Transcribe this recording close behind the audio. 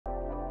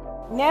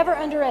Never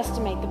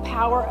underestimate the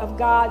power of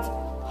God's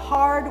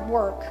hard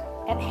work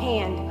at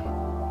hand.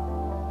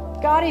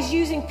 God is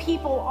using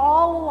people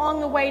all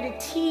along the way to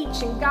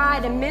teach and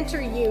guide and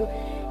mentor you.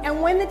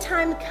 And when the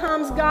time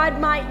comes, God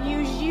might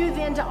use you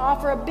then to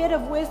offer a bit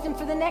of wisdom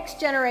for the next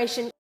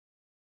generation.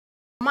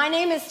 My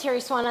name is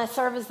Terri Swan. I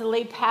serve as the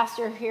lead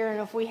pastor here,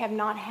 and if we have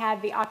not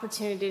had the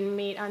opportunity to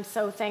meet, I'm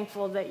so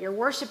thankful that you're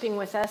worshiping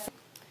with us.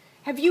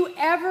 Have you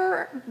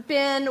ever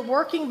been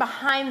working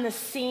behind the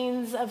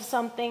scenes of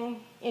something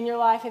in your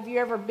life? Have you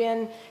ever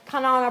been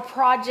kind of on a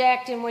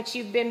project in which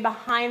you've been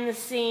behind the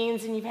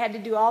scenes and you've had to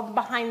do all the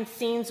behind the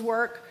scenes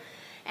work?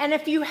 And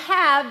if you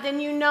have,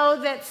 then you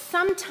know that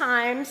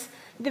sometimes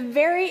the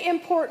very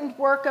important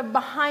work of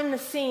behind the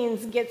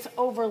scenes gets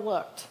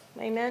overlooked.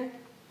 Amen?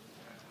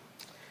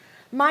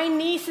 My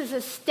niece is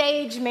a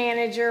stage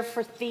manager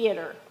for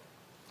theater.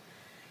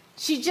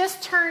 She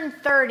just turned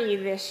 30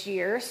 this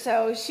year,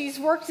 so she's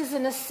worked as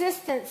an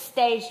assistant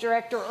stage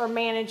director or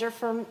manager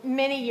for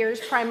many years,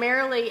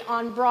 primarily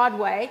on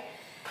Broadway.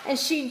 And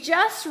she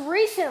just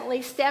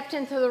recently stepped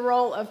into the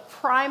role of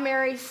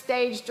primary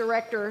stage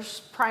director,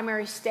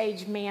 primary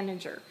stage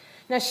manager.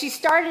 Now, she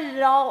started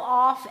it all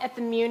off at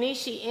the Muni.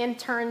 She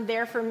interned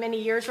there for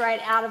many years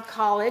right out of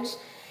college.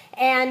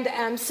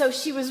 And so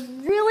she was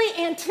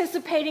really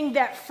anticipating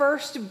that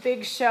first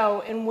big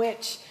show in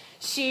which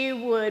she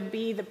would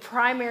be the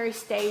primary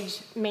stage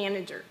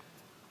manager.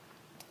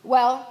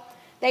 Well,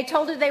 they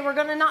told her they were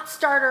going to not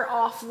start her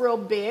off real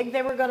big.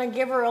 They were going to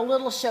give her a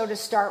little show to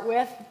start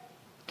with.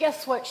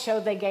 Guess what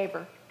show they gave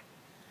her?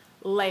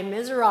 Les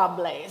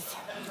Miserables.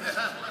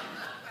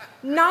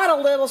 Not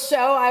a little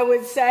show, I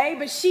would say,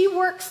 but she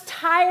works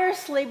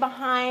tirelessly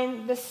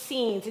behind the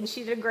scenes, and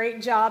she did a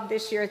great job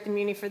this year at the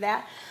Muni for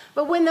that.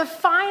 But when the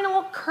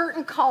final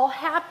curtain call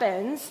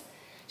happens,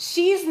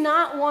 she's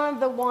not one of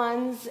the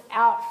ones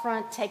out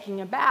front taking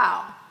a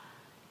bow.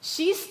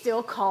 She's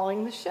still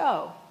calling the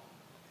show.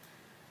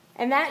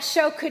 And that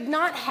show could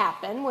not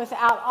happen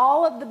without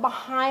all of the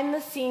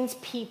behind-the-scenes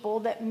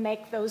people that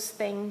make those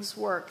things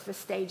work. The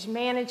stage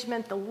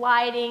management, the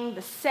lighting,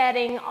 the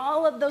setting,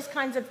 all of those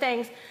kinds of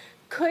things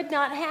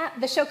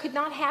the show could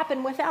not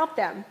happen without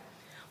them.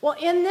 Well,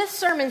 in this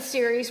sermon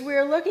series, we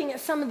are looking at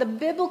some of the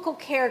biblical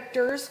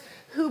characters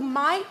who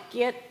might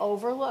get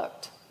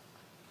overlooked.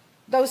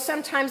 Those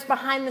sometimes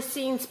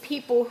behind-the-scenes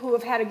people who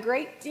have had a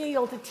great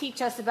deal to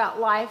teach us about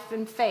life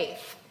and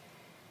faith.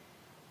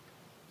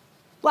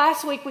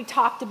 Last week we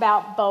talked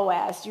about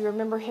Boaz. Do you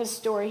remember his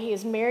story? He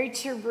is married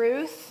to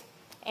Ruth,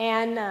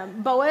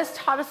 and Boaz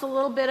taught us a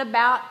little bit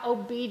about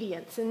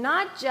obedience, and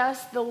not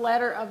just the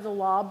letter of the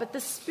law, but the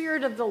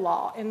spirit of the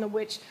law, in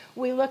which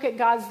we look at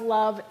God's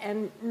love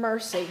and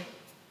mercy.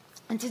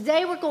 And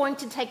today we're going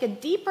to take a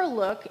deeper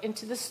look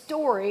into the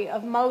story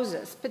of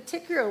Moses,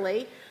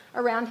 particularly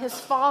around his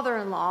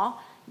father-in-law,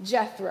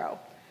 Jethro,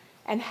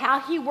 and how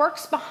he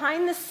works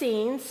behind the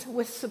scenes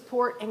with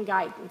support and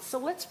guidance. So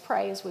let's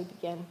pray as we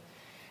begin.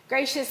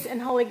 Gracious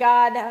and holy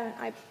God,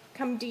 I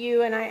come to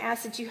you and I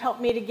ask that you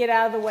help me to get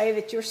out of the way,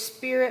 that your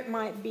spirit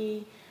might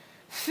be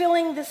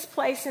filling this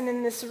place and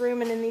in this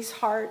room and in these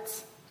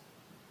hearts.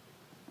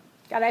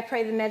 God, I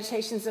pray the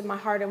meditations of my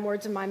heart and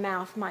words of my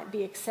mouth might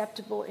be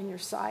acceptable in your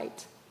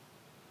sight.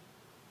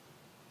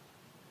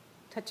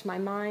 Touch my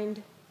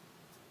mind,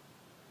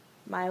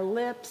 my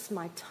lips,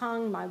 my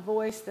tongue, my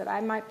voice, that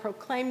I might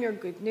proclaim your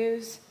good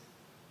news,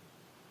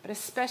 but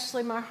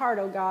especially my heart,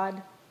 O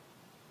God,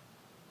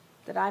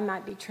 that I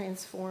might be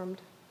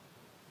transformed,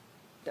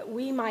 that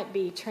we might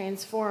be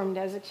transformed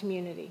as a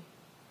community.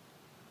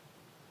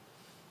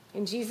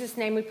 In Jesus'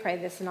 name we pray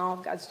this, and all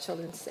of God's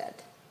children said,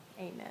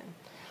 amen.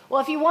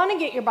 Well, if you want to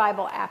get your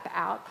Bible app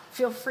out,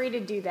 feel free to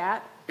do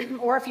that.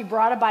 Or if you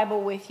brought a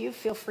Bible with you,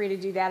 feel free to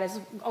do that.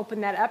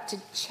 Open that up to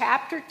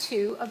chapter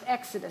 2 of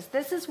Exodus.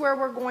 This is where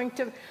we're going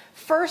to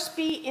first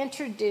be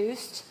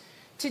introduced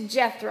to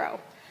Jethro.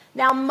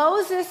 Now,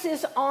 Moses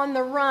is on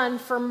the run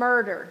for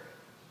murder.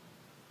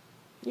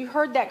 You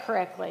heard that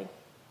correctly.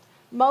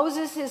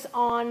 Moses is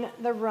on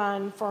the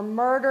run for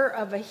murder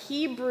of a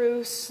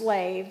Hebrew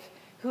slave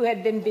who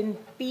had been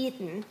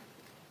beaten.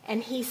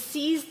 And he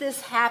sees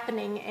this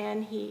happening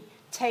and he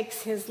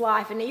takes his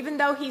life. And even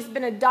though he's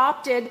been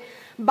adopted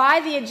by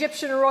the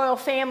Egyptian royal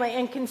family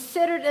and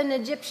considered an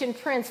Egyptian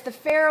prince, the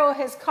Pharaoh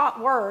has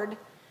caught word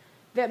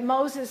that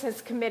Moses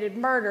has committed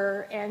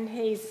murder and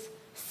he's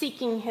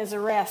seeking his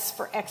arrest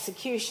for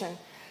execution.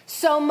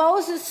 So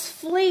Moses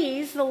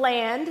flees the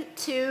land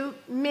to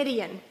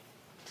Midian.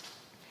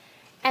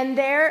 And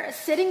there,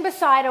 sitting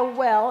beside a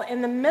well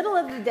in the middle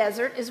of the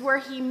desert, is where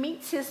he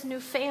meets his new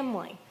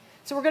family.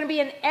 So we're going to be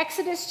in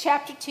Exodus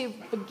chapter 2,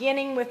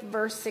 beginning with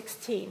verse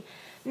 16.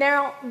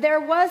 Now, there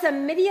was a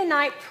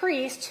Midianite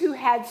priest who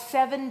had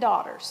 7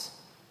 daughters.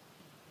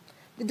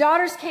 The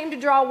daughters came to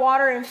draw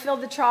water and fill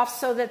the troughs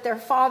so that their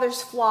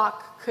father's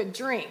flock could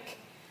drink.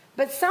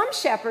 But some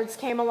shepherds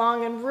came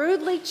along and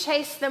rudely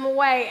chased them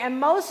away, and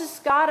Moses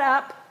got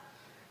up,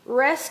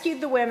 rescued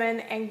the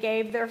women, and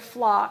gave their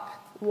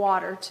flock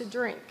water to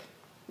drink.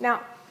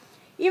 Now,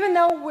 Even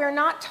though we're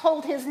not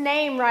told his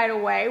name right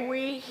away,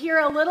 we hear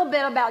a little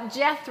bit about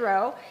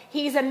Jethro.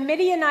 He's a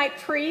Midianite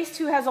priest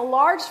who has a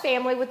large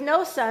family with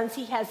no sons.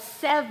 He has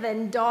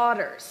 7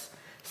 daughters.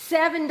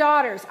 7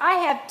 daughters. I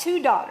have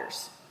 2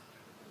 daughters.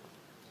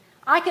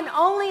 I can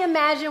only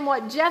imagine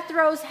what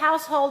Jethro's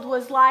household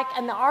was like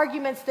and the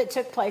arguments that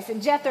took place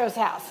in Jethro's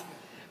house,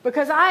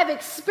 because I've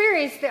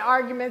experienced the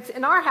arguments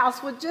in our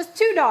house with just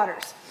 2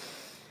 daughters.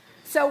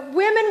 So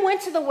women went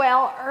to the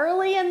well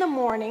early in the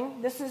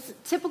morning. This is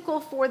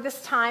typical for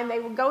this time. They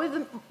would go to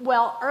the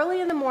well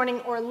early in the morning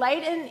or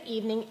late in the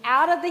evening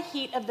out of the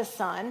heat of the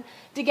sun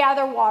to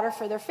gather water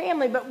for their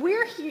family. But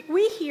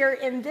we hear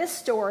in this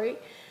story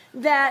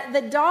that the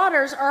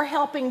daughters are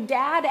helping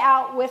dad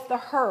out with the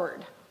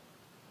herd.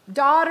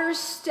 Daughters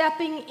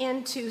stepping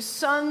into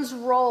sons'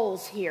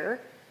 roles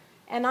here.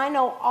 And I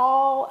know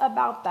all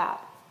about that.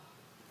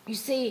 You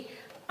see,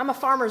 I'm a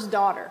farmer's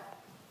daughter.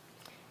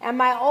 And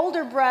my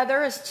older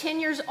brother is 10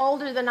 years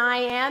older than I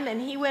am,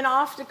 and he went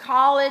off to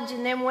college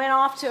and then went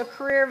off to a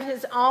career of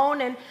his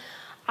own, and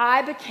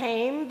I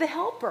became the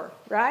helper,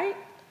 right?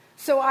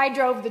 So I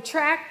drove the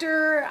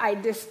tractor, I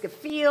disked the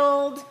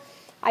field,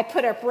 I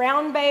put up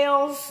round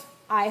bales,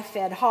 I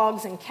fed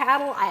hogs and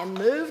cattle, I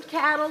moved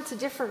cattle to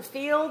different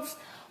fields.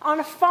 On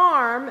a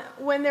farm,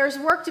 when there's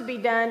work to be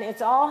done,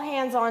 it's all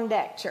hands on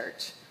deck,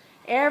 church.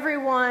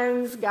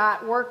 Everyone's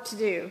got work to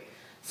do.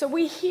 So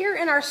we hear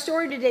in our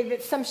story today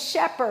that some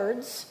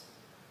shepherds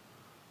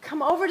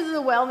come over to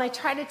the well and they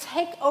try to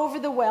take over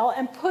the well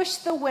and push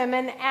the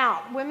women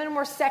out. Women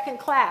were second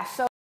class.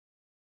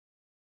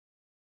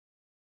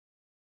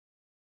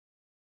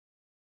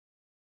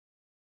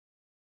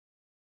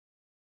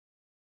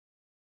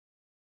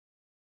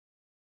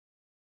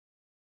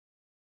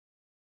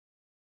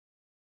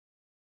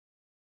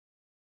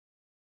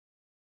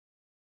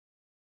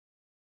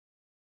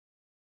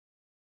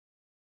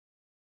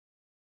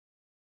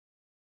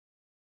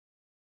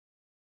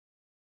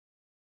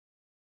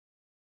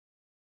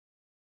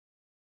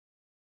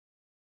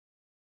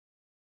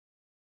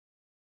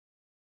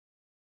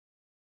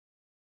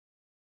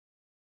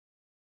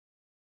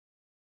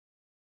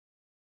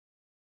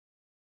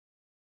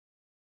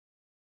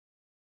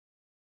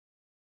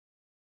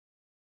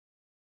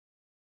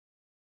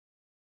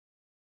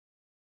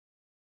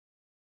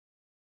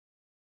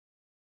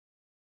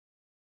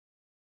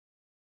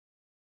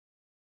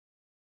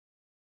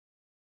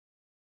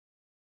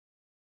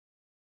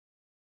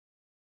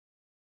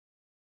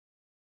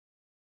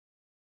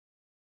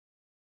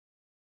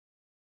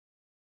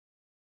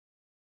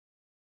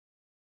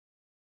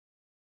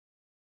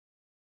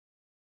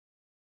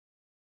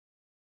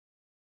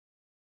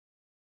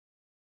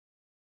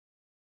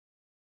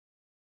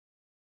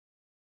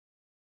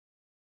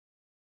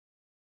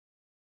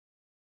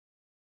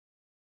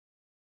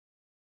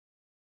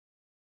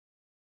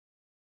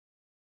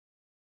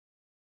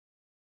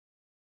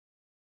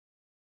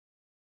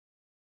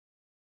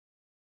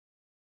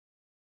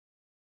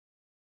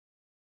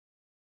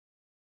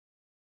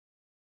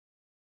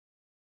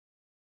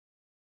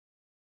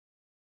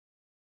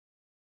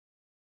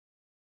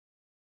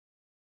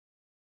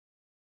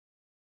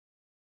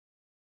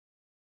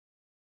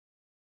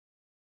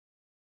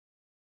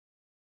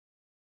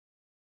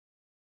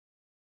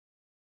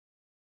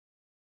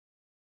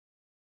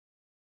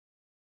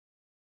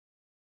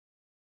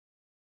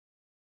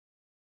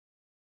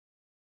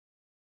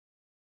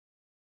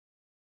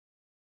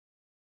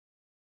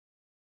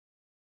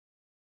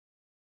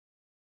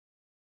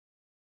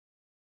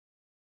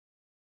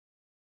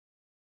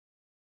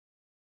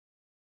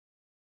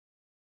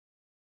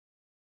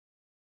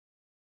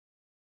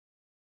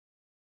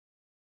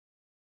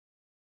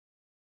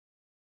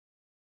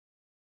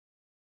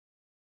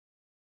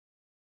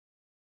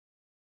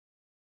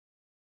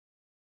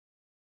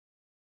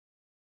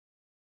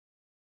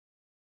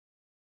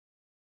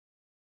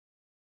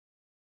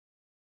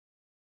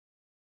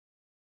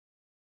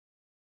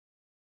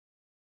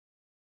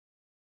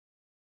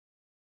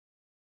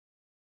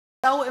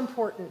 So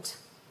important.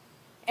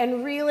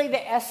 And really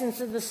the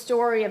essence of the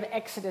story of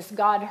Exodus.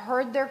 God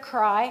heard their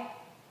cry.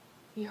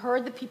 He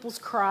heard the people's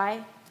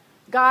cry.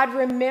 God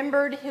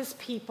remembered his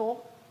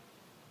people.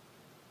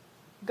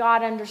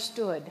 God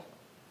understood.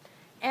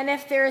 And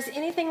if there is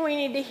anything we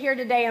need to hear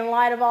today in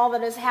light of all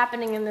that is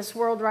happening in this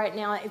world right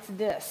now, it's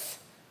this.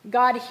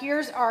 God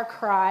hears our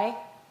cry.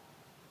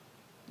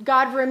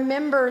 God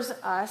remembers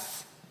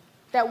us,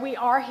 that we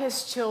are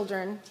his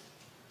children,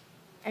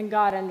 and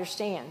God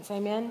understands.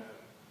 Amen?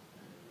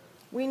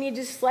 We need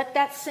to just let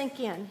that sink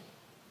in.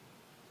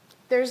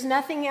 There's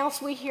nothing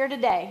else we hear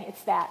today.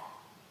 It's that.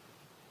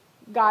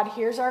 God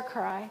hears our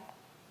cry.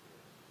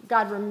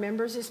 God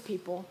remembers his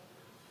people.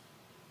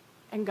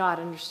 And God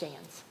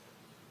understands.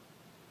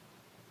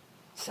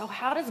 So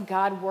how does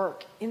God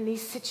work in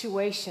these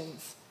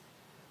situations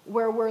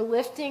where we're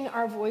lifting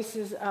our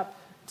voices up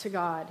to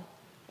God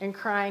and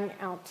crying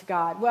out to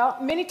God? Well,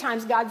 many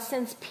times God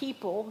sends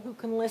people who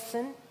can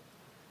listen,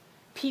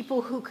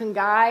 people who can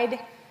guide,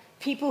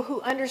 people who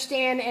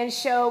understand and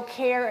show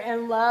care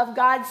and love.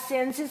 God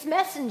sends his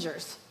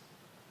messengers.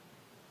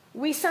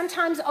 We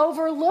sometimes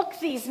overlook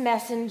these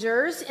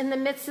messengers in the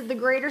midst of the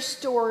greater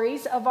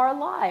stories of our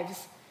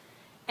lives.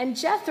 And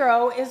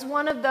Jethro is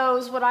one of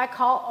those, what I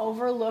call,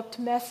 overlooked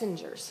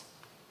messengers.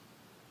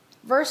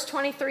 Verse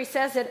 23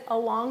 says that a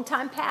long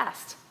time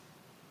passed.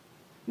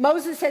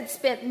 Moses had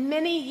spent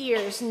many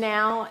years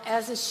now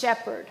as a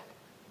shepherd.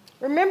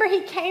 Remember,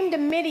 he came to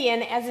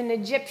Midian as an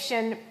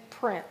Egyptian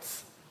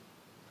prince,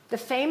 the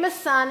famous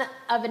son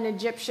of an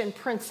Egyptian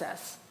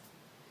princess.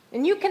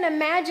 And you can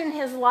imagine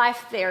his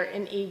life there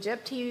in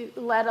Egypt. He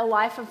led a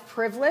life of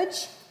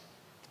privilege,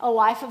 a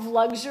life of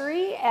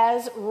luxury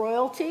as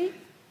royalty.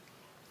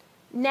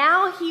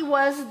 Now he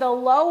was the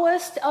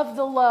lowest of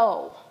the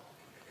low.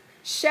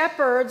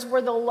 Shepherds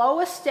were the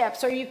lowest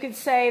steps, or you could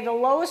say the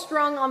lowest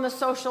rung on the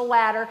social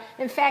ladder.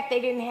 In fact, they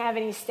didn't have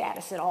any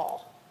status at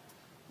all.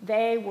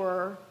 They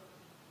were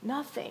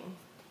nothing,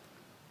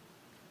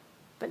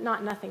 but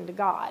not nothing to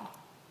God.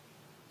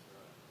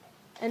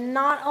 And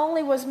not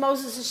only was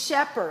Moses a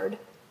shepherd,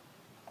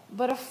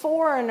 but a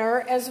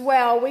foreigner as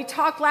well. We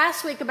talked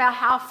last week about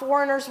how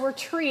foreigners were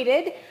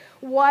treated,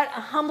 what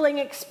a humbling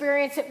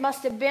experience it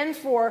must have been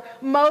for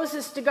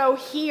Moses to go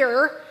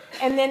here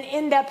and then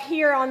end up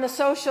here on the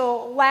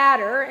social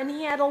ladder, and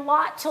he had a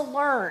lot to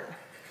learn.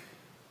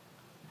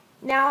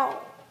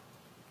 Now,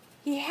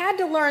 he had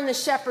to learn the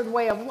shepherd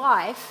way of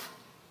life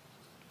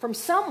from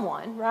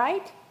someone,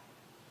 right?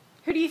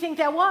 Who do you think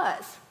that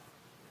was?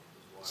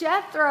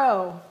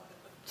 Jethro.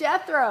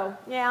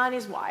 Yeah, and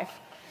his wife.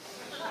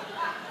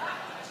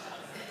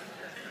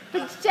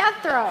 But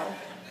Jethro.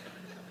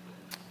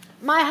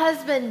 My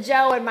husband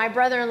Joe and my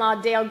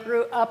brother-in-law Dale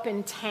grew up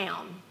in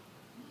town.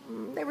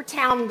 They were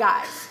town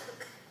guys.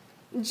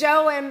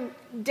 Joe and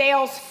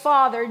Dale's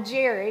father,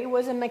 Jerry,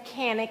 was a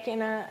mechanic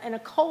in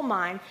a coal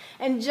mine.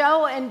 And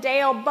Joe and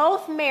Dale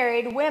both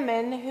married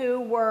women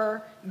who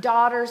were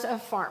daughters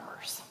of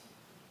farmers.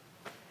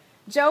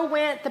 Joe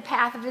went the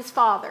path of his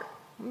father,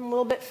 a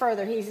little bit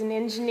further. He's an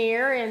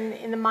engineer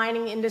in the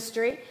mining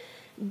industry.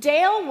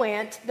 Dale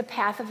went the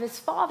path of his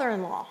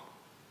father-in-law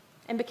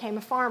and became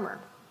a farmer.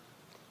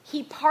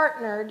 He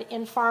partnered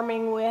in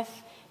farming with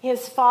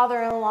his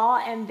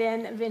father-in-law and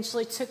then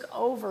eventually took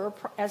over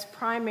as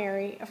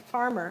primary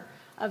farmer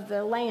of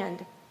the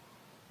land.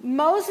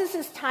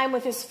 Moses' time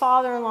with his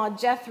father-in-law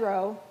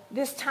Jethro,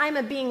 this time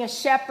of being a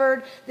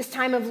shepherd, this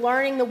time of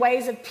learning the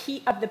ways of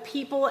the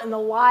people and the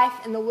life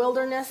in the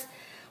wilderness,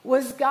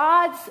 was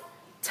God's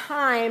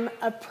time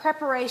of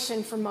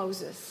preparation for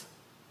Moses.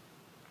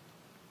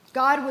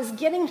 God was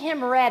getting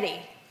him ready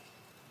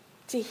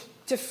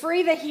to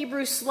free the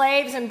Hebrew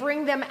slaves and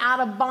bring them out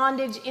of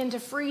bondage into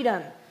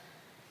freedom.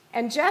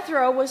 And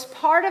Jethro was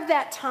part of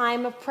that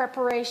time of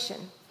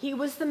preparation. He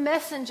was the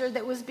messenger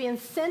that was being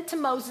sent to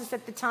Moses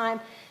at the time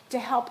to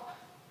help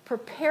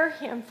prepare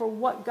him for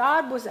what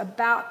God was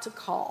about to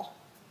call.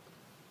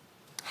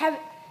 Have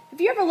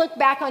you ever looked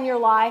back on your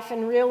life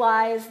and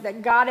realized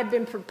that God had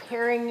been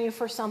preparing you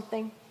for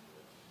something?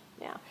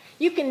 Yeah.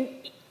 You can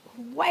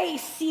way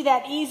see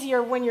that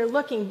easier when you're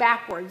looking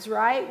backwards,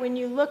 right? When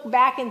you look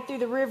back and through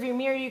the rearview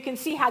mirror, you can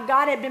see how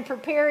God had been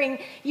preparing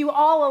you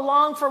all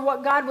along for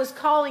what God was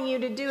calling you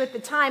to do at the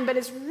time, but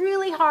it's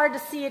really hard to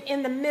see it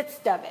in the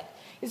midst of it.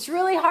 It's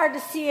really hard to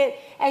see it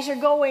as you're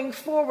going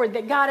forward,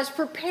 that God is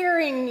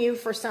preparing you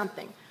for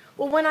something.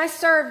 Well, when I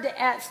served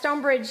at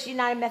Stonebridge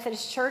United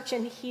Methodist Church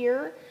and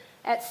here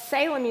at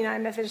Salem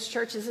United Methodist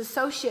Church as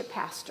associate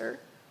pastor,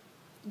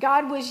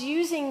 God was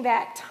using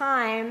that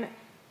time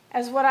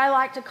as what I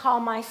like to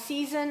call my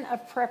season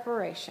of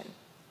preparation.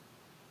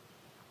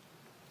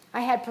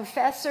 I had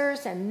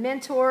professors and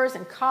mentors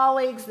and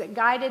colleagues that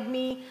guided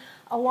me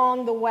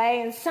along the way,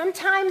 and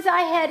sometimes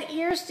I had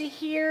ears to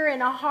hear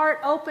and a heart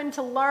open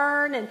to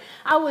learn, and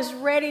I was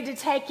ready to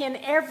take in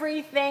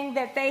everything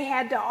that they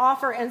had to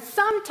offer, and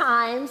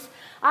sometimes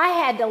I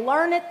had to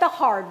learn it the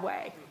hard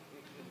way.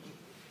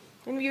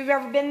 Any of you have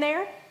ever been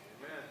there?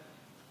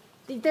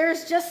 Amen.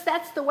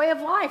 That's the way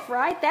of life,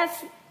 right?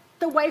 That's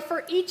the way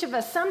for each of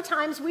us.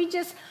 Sometimes we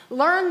just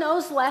learn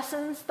those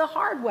lessons the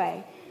hard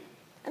way.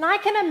 And I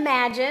can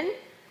imagine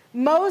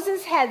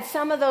Moses had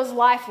some of those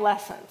life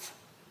lessons.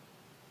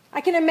 I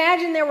can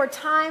imagine there were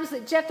times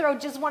that Jethro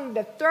just wanted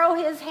to throw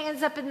his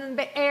hands up in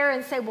the air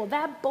and say, will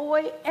that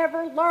boy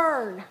ever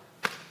learn?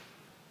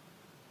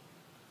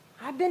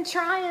 I've been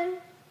trying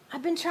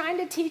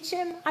to teach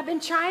him. I've been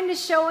trying to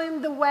show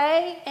him the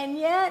way, and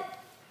yet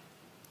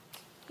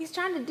he's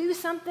trying to do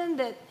something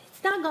that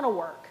it's not going to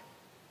work.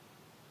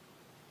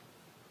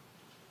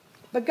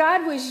 But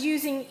God was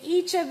using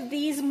each of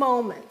these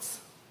moments,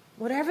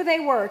 whatever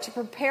they were, to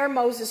prepare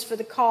Moses for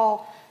the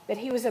call that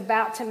he was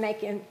about to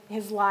make in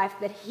his life,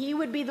 that he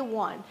would be the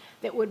one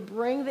that would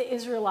bring the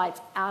Israelites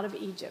out of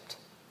Egypt.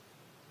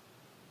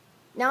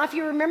 Now, if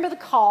you remember the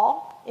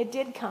call, it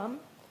did come.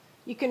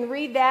 You can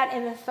read that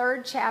in the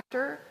 3rd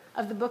chapter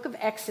of the book of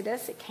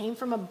Exodus. It came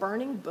from a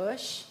burning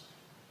bush.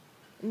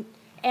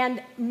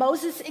 And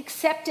Moses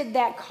accepted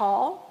that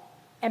call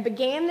and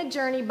began the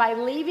journey by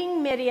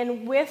leaving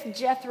Midian with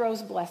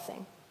Jethro's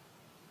blessing.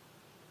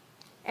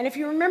 And if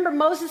you remember,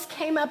 Moses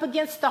came up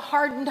against the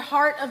hardened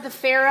heart of the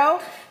Pharaoh.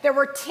 There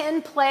were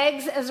 10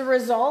 plagues as a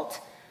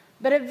result.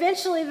 But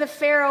eventually the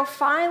Pharaoh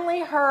finally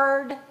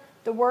heard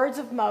the words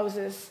of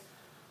Moses,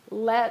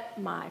 "Let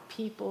my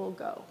people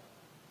go."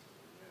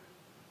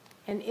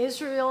 And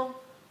Israel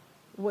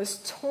was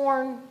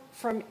torn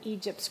from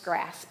Egypt's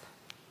grasp.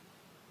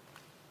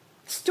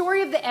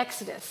 Story of the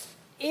Exodus.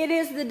 It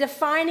is the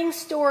defining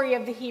story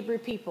of the Hebrew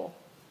people.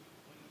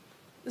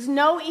 It was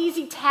no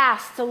easy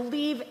task to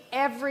leave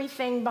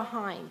everything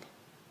behind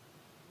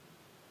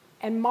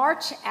and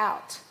march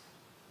out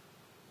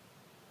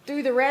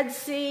through the Red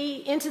Sea,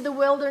 into the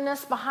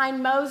wilderness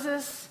behind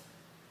Moses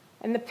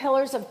and the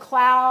pillars of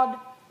cloud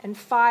and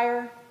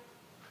fire,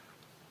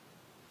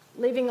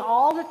 leaving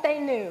all that they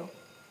knew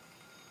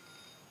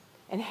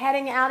and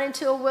heading out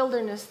into a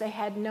wilderness they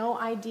had no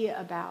idea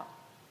about.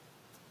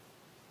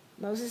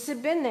 Moses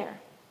had been there.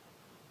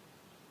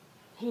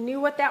 He knew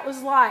what that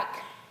was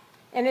like.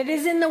 And it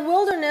is in the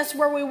wilderness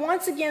where we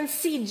once again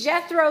see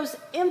Jethro's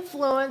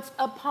influence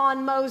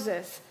upon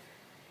Moses.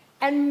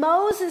 And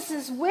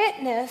Moses'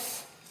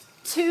 witness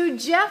to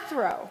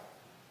Jethro.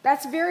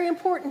 That's very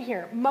important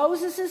here.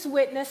 Moses'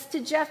 witness to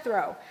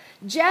Jethro.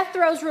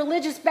 Jethro's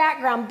religious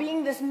background,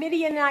 being this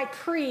Midianite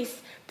priest,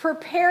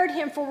 prepared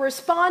him for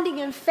responding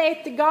in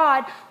faith to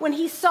God when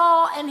he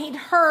saw and he'd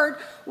heard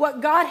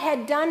what God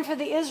had done for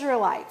the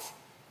Israelites.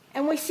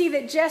 And we see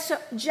that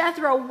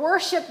Jethro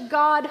worshiped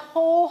God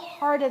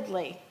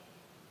wholeheartedly.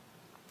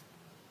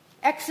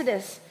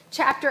 Exodus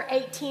chapter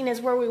 18 is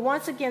where we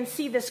once again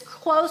see this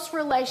close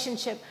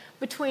relationship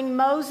between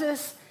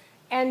Moses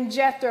and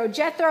Jethro.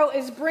 Jethro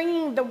is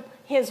bringing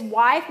his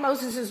wife,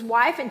 Moses'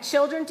 wife, and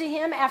children to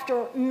him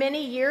after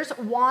many years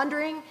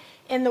wandering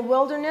in the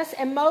wilderness.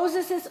 And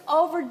Moses is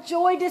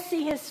overjoyed to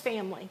see his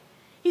family.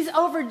 He's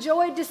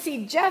overjoyed to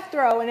see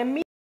Jethro, and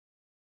immediately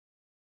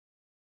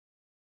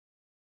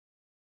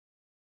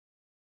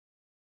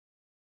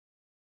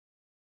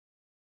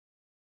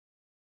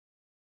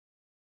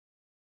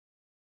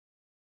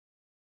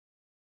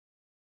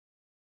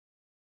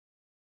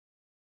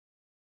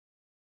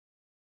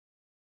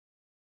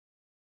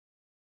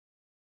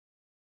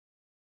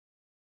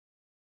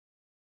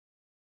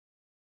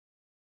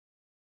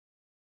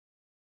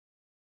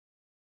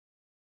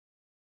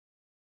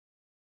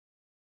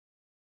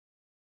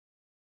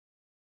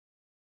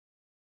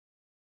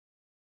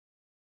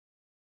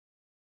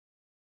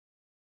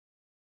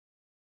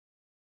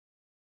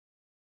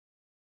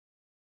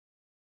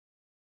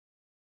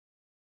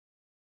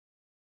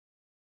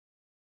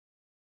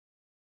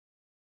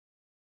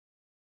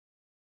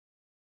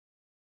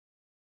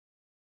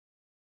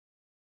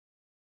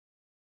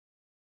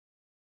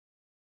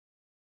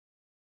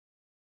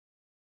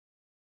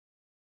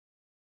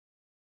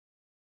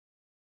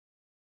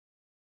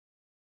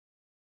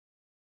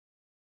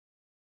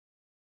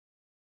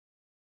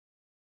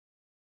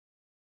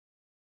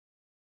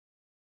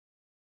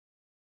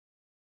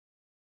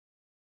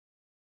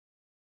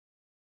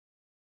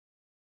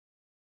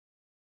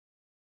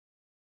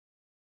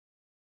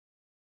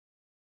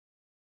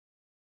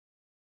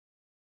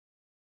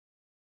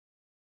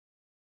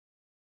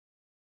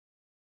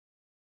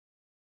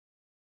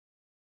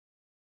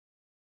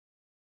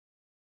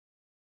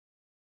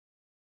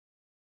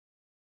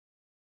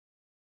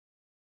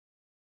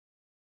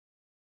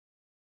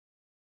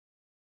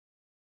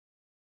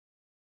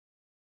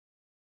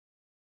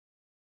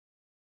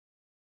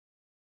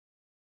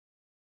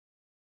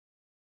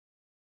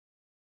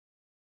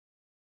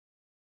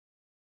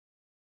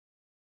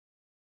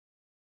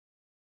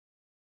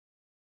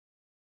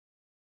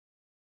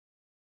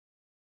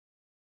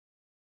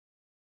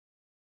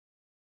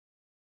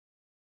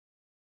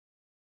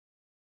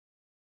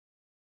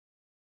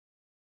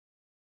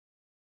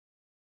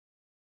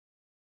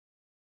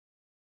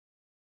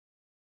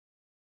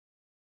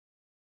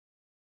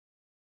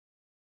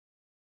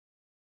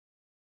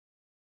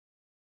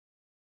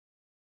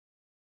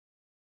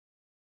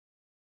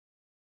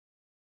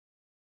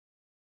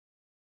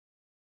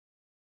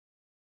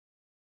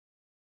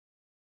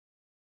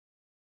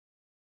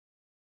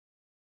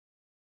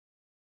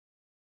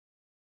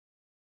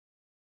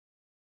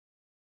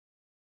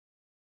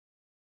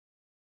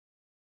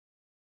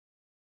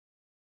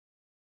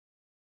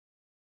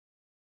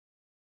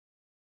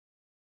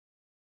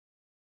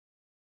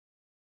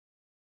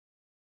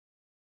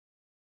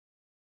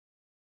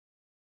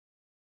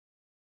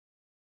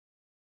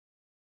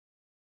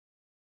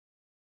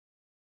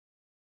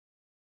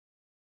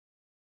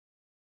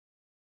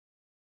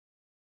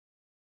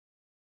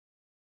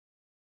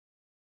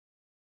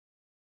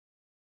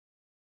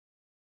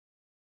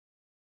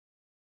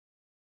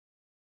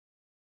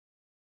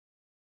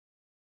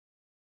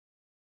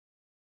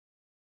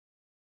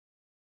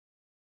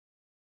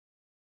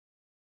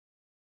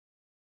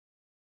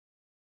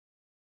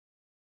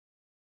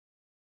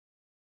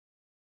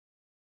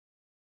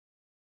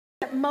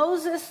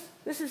Moses,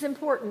 this is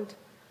important,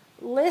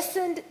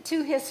 listened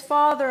to his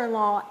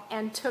father-in-law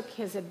and took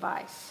his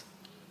advice.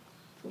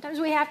 Sometimes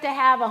we have to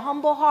have a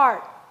humble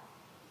heart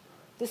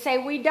to say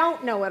we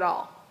don't know it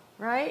all,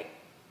 right?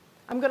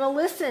 I'm going to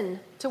listen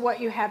to what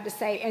you have to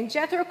say. And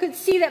Jethro could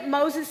see that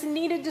Moses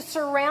needed to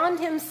surround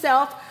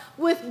himself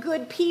with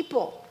good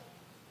people.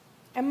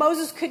 And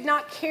Moses could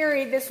not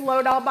carry this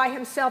load all by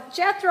himself.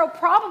 Jethro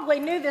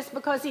probably knew this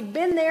because he'd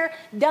been there,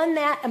 done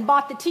that, and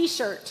bought the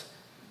t-shirt.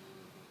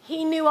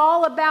 He knew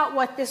all about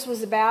what this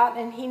was about,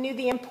 and he knew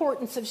the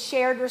importance of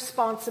shared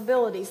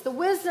responsibilities. The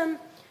wisdom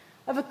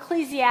of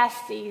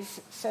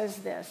Ecclesiastes says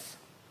this: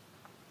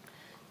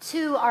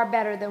 two are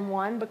better than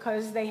one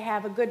because they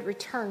have a good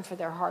return for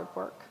their hard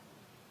work.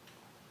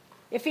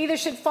 If either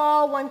should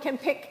fall, one can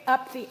pick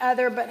up the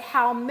other, but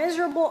how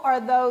miserable are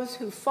those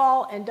who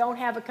fall and don't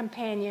have a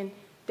companion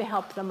to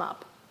help them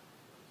up.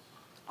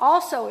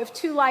 Also, if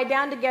two lie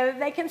down together,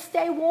 they can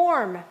stay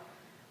warm,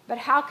 but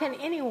how can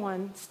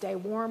anyone stay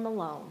warm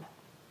alone?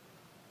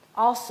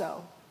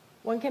 Also,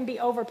 one can be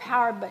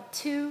overpowered, but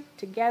two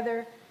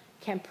together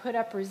can put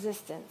up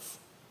resistance.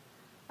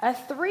 A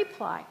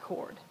three-ply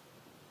cord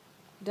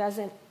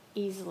doesn't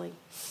easily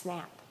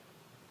snap.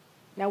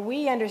 Now,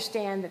 we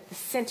understand that the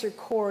center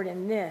cord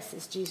in this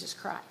is Jesus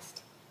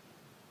Christ.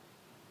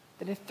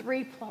 That a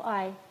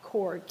three-ply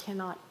cord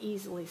cannot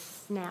easily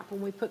snap.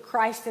 When we put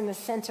Christ in the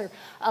center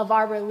of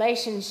our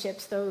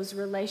relationships, those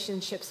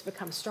relationships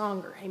become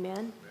stronger.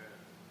 Amen?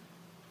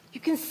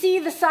 You can see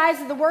the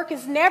size of the work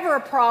is never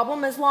a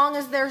problem as long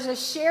as there's a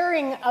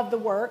sharing of the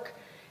work.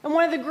 And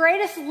one of the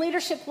greatest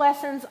leadership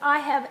lessons I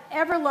have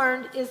ever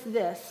learned is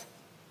this: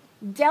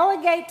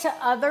 delegate to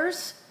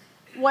others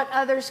what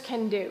others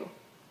can do,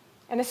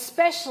 and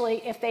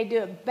especially if they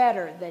do it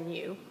better than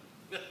you.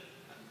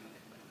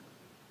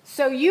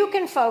 So you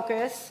can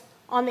focus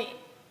on the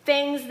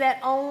things that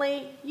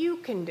only you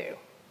can do.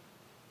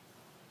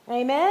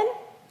 Amen?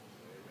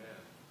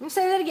 Let me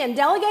say that again.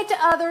 Delegate to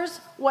others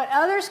what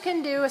others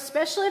can do,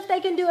 especially if they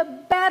can do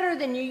it better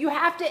than you. You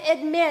have to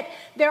admit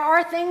there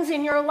are things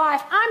in your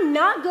life. I'm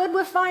not good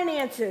with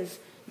finances.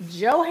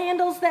 Joe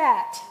handles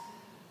that.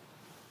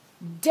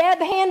 Deb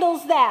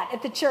handles that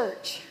at the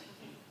church.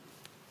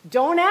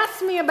 Don't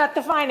ask me about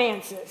the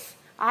finances.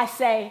 I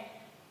say,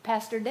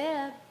 Pastor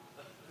Deb.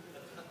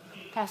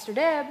 Pastor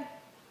Deb.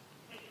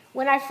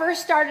 When I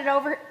first started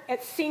over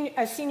as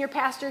senior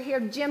pastor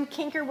here, Jim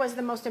Kinker was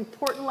the most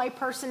important lay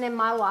person in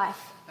my life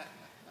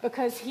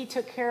because he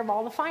took care of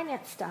all the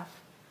finance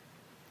stuff.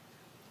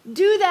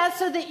 Do that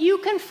so that you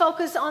can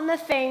focus on the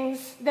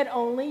things that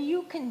only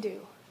you can do.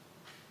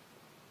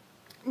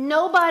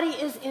 Nobody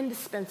is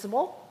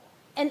indispensable,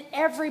 and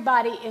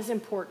everybody is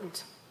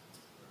important.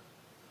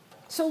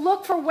 So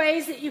look for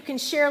ways that you can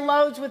share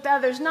loads with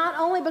others, not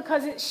only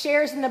because it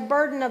shares in the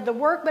burden of the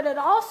work, but it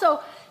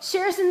also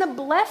shares in the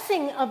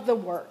blessing of the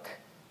work.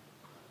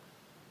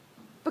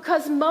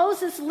 Because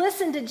Moses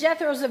listened to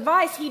Jethro's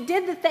advice, he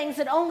did the things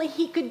that only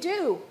he could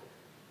do.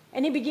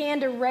 And he began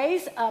to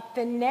raise up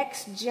the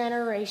next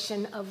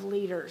generation of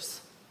leaders.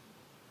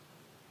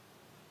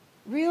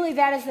 Really,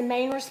 that is the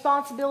main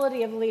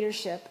responsibility of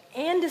leadership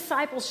and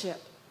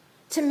discipleship,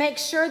 to make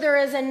sure there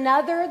is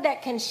another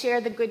that can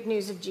share the good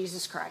news of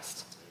Jesus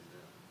Christ.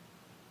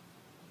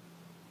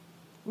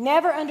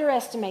 Never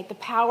underestimate the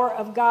power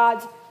of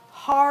God's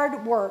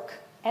hard work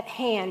at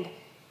hand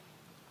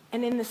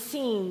and in the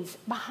scenes,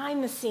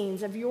 behind the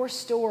scenes of your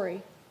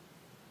story.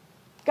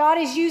 God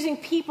is using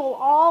people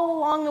all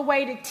along the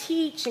way to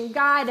teach and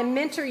guide and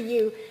mentor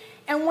you.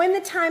 And when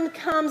the time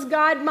comes,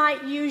 God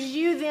might use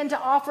you then to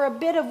offer a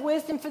bit of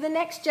wisdom for the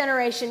next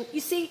generation. You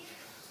see,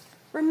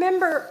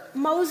 remember,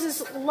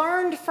 Moses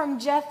learned from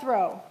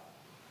Jethro,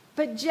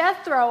 but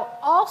Jethro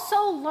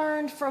also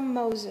learned from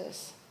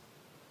Moses.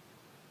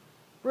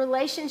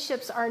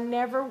 Relationships are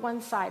never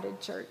one-sided,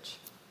 church.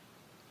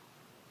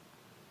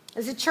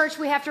 As a church,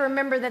 we have to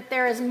remember that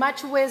there is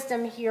much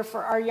wisdom here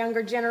for our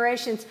younger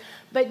generations,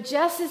 but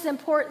just as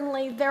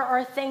importantly, there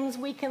are things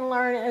we can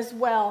learn as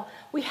well.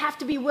 We have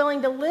to be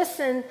willing to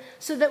listen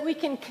so that we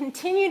can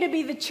continue to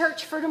be the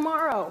church for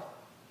tomorrow.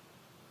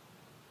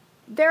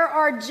 There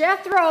are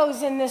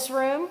Jethros in this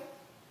room,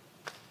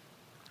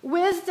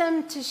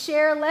 wisdom to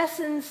share,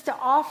 lessons to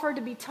offer,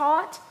 to be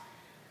taught,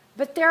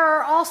 but there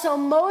are also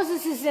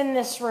Moseses in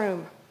this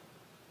room.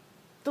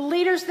 The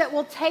leaders that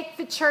will take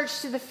the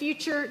church to the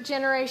future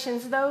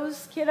generations.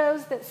 Those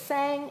kiddos that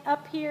sang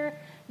up here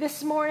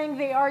this morning,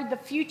 they are the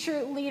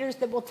future leaders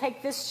that will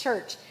take this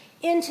church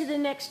into the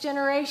next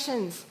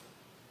generations.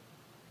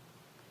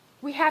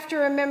 We have to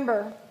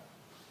remember,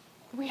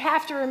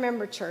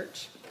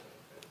 church,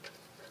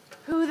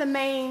 who the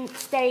main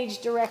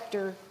stage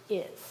director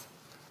is.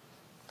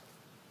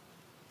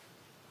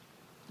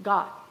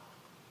 God.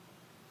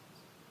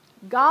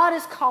 God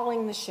is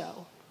calling the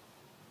show.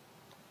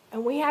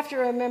 And we have to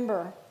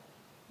remember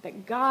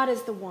that God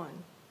is the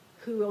one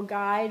who will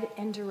guide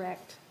and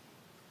direct.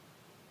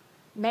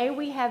 May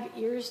we have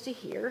ears to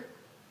hear,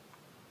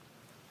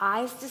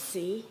 eyes to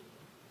see,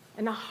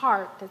 and a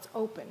heart that's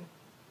open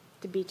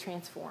to be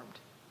transformed.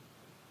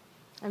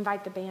 I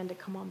invite the band to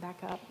come on back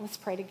up. Let's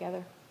pray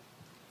together.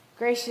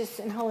 Gracious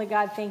and holy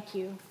God, thank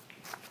you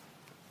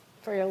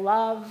for your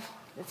love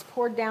that's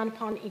poured down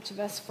upon each of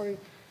us, for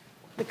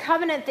the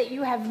covenant that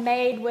you have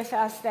made with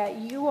us, that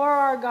you are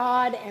our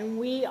God and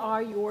we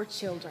are your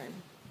children.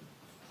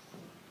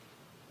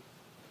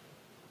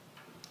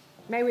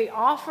 May we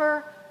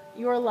offer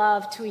your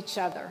love to each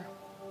other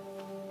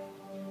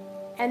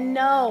and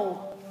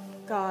know,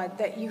 God,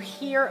 that you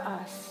hear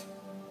us,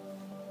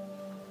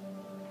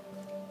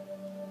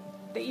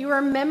 that you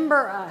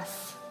remember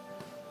us,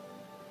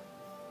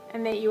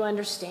 and that you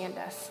understand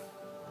us.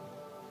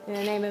 In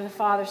the name of the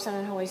Father, Son,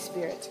 and Holy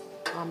Spirit,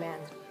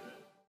 amen.